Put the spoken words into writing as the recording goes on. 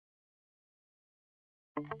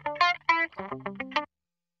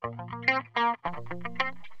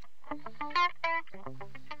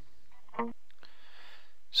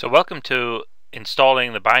So welcome to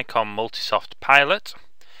installing the Regumed Multisoft Pilot.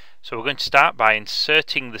 So we're going to start by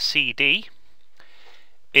inserting the CD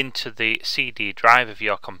into the CD drive of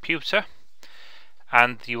your computer,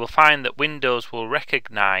 and you will find that Windows will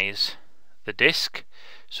recognize the disk,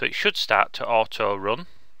 so it should start to auto run.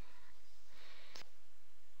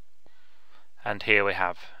 And here we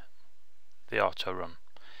have the auto run.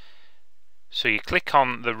 So you click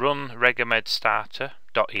on the run Regumed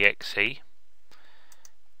starter.exe,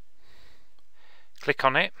 click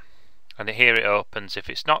on it, and here it opens. If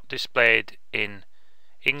it's not displayed in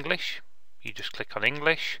English, you just click on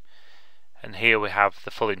English, and here we have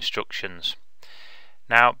the full instructions.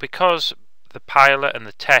 Now, because the pilot and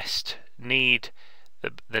the test need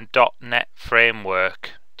the .NET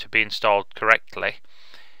framework to be installed correctly,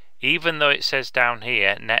 even though it says down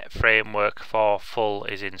here Net Framework for Full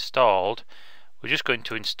is installed, we're just going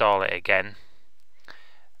to install it again,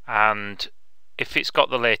 and if it's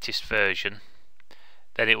got the latest version,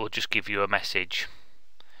 then it will just give you a message.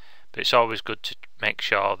 But it's always good to make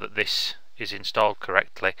sure that this is installed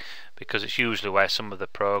correctly, because it's usually where some of the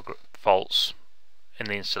faults in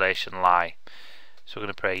the installation lie. So we're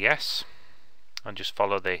going to press yes and just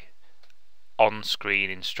follow the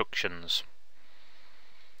on-screen instructions.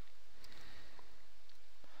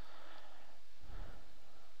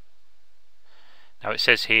 Now it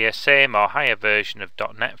says here, same or higher version of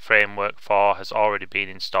 .NET Framework 4 has already been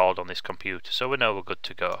installed on this computer, so we know we're good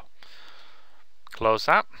to go. Close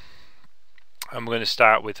that, and we're going to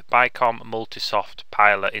start with Regumed Multisoft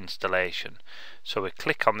Pilot installation. So we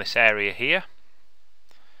click on this area here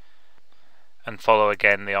and follow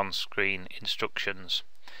again the on-screen instructions.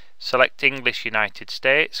 Select English United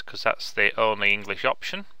States, because that's the only English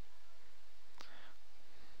option.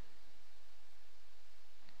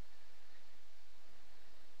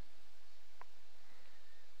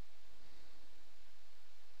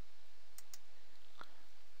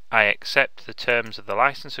 I accept the terms of the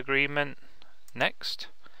license agreement. Next.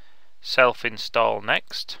 Self-install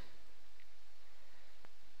next.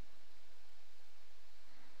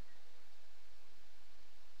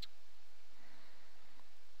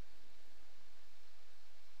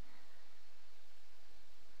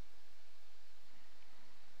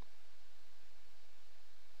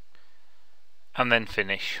 And then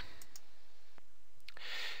finish.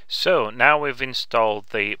 So now we've installed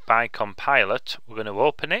the Regumed Pilot, we're going to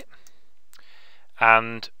open it,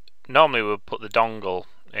 and normally we'll put the dongle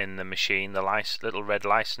in the machine, the little red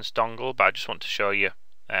license dongle, but I just want to show you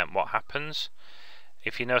what happens.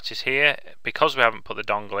 If you notice here, because we haven't put the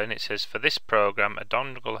dongle in, it says for this program a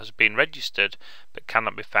dongle has been registered but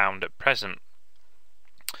cannot be found at present.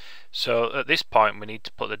 So at this point we need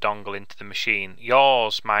to put the dongle into the machine.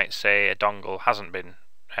 Yours might say a dongle hasn't been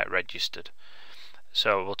registered.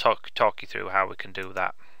 So we'll talk you through how we can do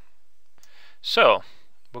that. So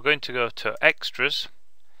we're going to go to Extras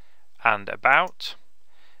and About,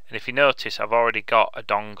 and if you notice I've already got a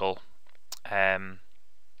dongle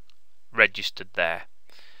registered there.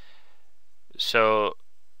 So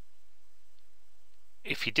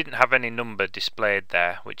if you didn't have any number displayed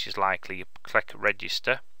there, which is likely, you click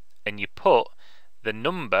Register and you put the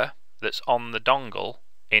number that's on the dongle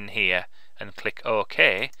in here and click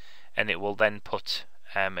OK, and it will then put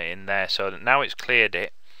in there. So that now it's cleared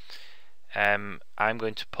it, I'm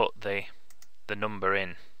going to put the number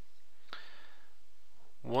in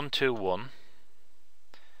 121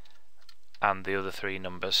 and the other three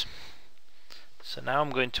numbers. So now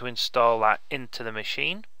I'm going to install that into the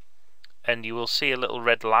machine, and you will see a little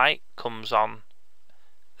red light comes on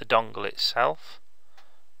the dongle itself.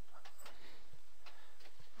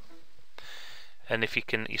 And if you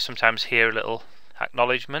sometimes hear a little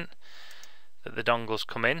acknowledgement that the dongle's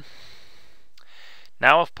come in.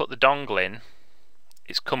 Now I've put the dongle in,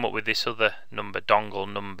 it's come up with this other number, dongle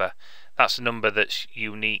number. That's a number that's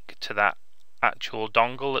unique to that actual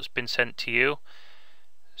dongle that's been sent to you.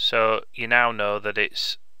 So you now know that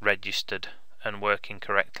it's registered and working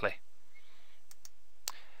correctly.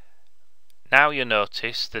 Now you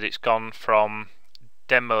notice that it's gone from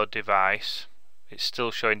demo device, it's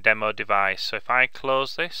still showing demo device. So if I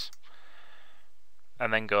close this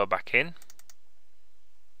and then go back in,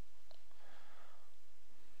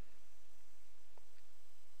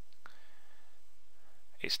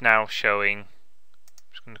 it's now showing, I'm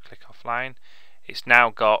just going to click offline, it's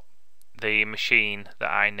now got the machine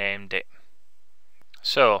that I named it.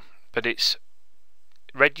 So, but it's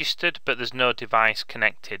registered but there's no device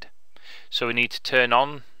connected. So we need to turn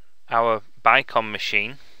on our Regumed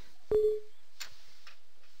machine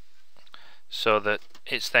so that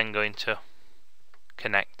it's then going to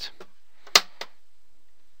connect.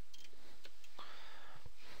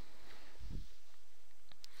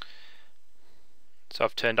 So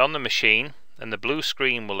I've turned on the machine and the blue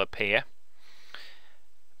screen will appear,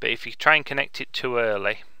 but if you try and connect it too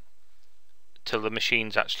early till the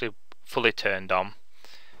machine's actually fully turned on,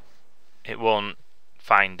 it won't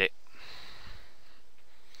find it.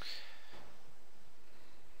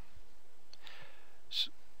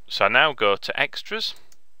 So I now go to Extras,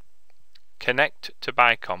 Connect to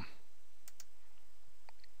BICOM,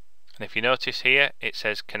 and if you notice here it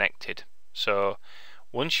says connected. So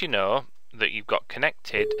once you know that you've got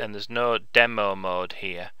connected and there's no demo mode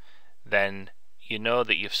here, then you know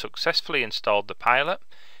that you've successfully installed the pilot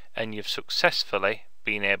and you've successfully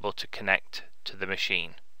been able to connect to the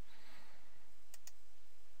machine.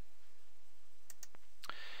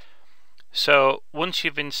 So once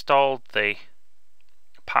you've installed the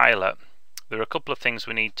pilot, there are a couple of things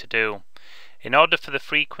we need to do. In order for the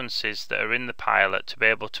frequencies that are in the pilot to be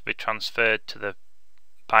able to be transferred to the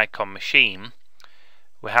BICOM machine,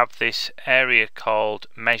 we have this area called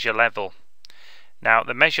measure level. Now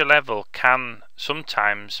the measure level can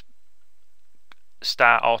sometimes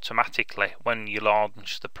start automatically when you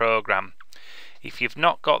launch the program. If you've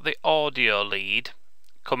not got the audio lead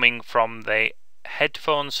coming from the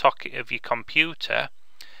headphone socket of your computer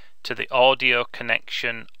to the audio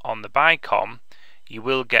connection on the BICOM, you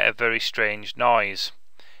will get a very strange noise.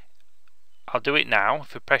 I'll do it now.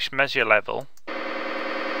 If we press measure level,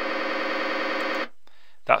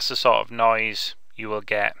 that's the sort of noise you will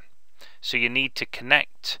get. So you need to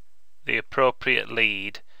connect the appropriate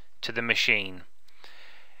lead to the machine.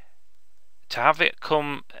 To have it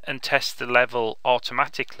come and test the level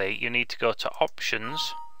automatically, you need to go to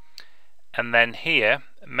Options and then here,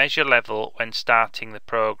 measure level when starting the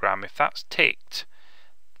program. If that's ticked,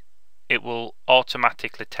 it will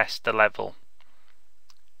automatically test the level.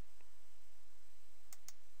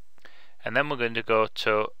 And then we're going to go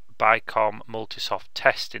to BICOM Multisoft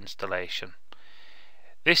Test installation.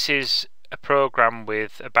 This is a program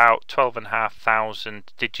with about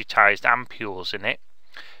 12,500 digitized ampules in it.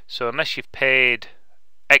 So unless you've paid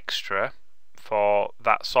extra for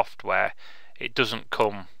that software, it doesn't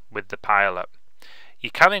come with the pilot.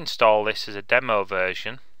 You can install this as a demo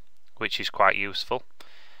version, which is quite useful.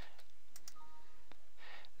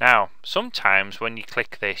 Now, sometimes when you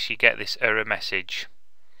click this, you get this error message.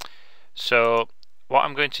 So what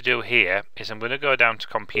I'm going to do here is I'm going to go down to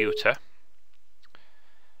Computer,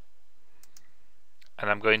 and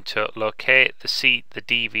I'm going to locate the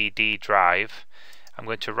DVD drive. I'm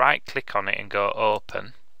going to right click on it and go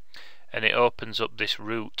Open, and it opens up this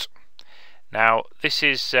root. Now this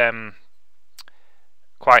is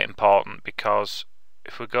quite important, because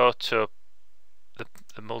if we go to the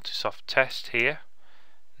Multisoft test here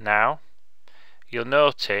now, you'll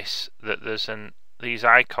notice that there's these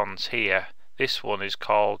icons here. This one is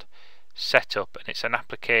called Setup, and it's an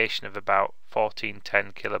application of about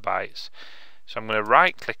 1410 kilobytes. So I'm going to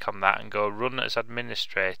right click on that and go Run as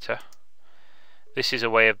Administrator. This is a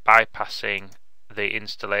way of bypassing the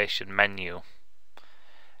installation menu.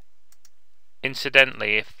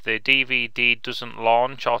 Incidentally, if the DVD doesn't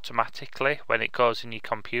launch automatically when it goes in your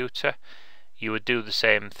computer, you would do the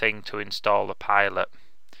same thing to install the pilot.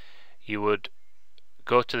 You would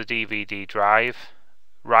go to the DVD drive,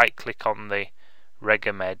 right click on the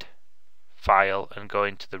Regumed file and go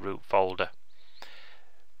into the root folder.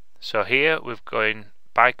 So here we've going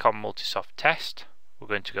BICOM Multisoft Test. We're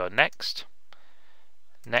going to go Next,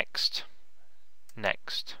 Next,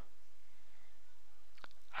 Next.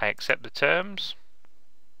 I accept the terms.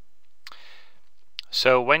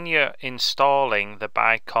 So when you're installing the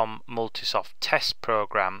BICOM Multisoft Test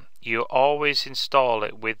program, you always install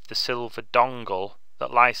it with the silver dongle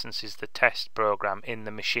that licenses the test program in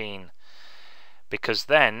the machine, because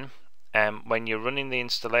then when you're running the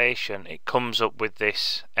installation, it comes up with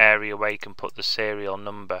this area where you can put the serial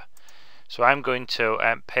number. So I'm going to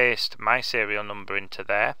paste my serial number into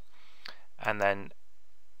there and then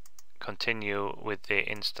continue with the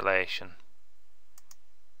installation.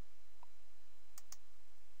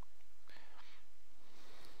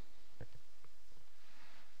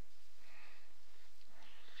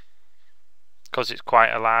 Because it's quite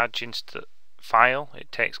a large file, it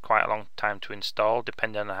takes quite a long time to install,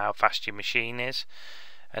 depending on how fast your machine is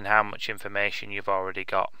and how much information you've already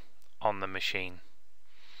got on the machine.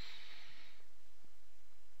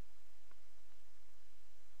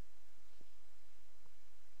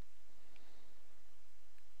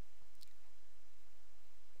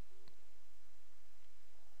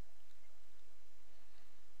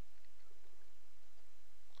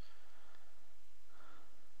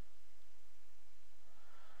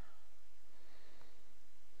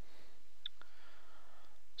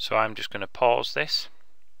 So I'm just going to pause this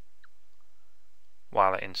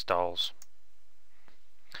while it installs,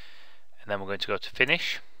 and then we're going to go to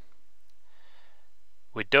finish.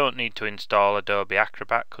 We don't need to install Adobe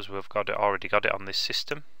Acrobat because we've already got it on this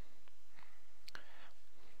system.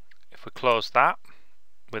 If we close that,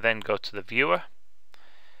 we then go to the viewer,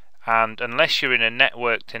 and unless you're in a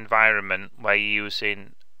networked environment where you're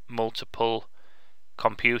using multiple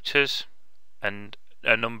computers and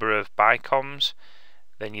a number of bicoms,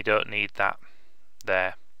 then you don't need that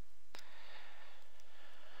there.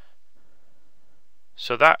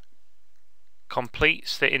 So that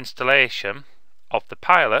completes the installation of the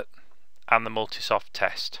pilot and the Multisoft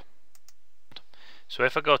test. So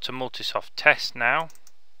if I go to Multisoft test now,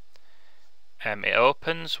 it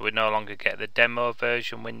opens. We no longer get the demo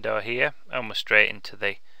version window here, and we're straight into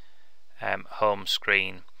the home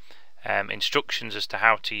screen. Instructions as to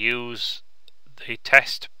how to use the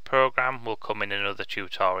test program will come in another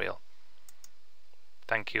tutorial.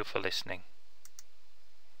 Thank you for listening.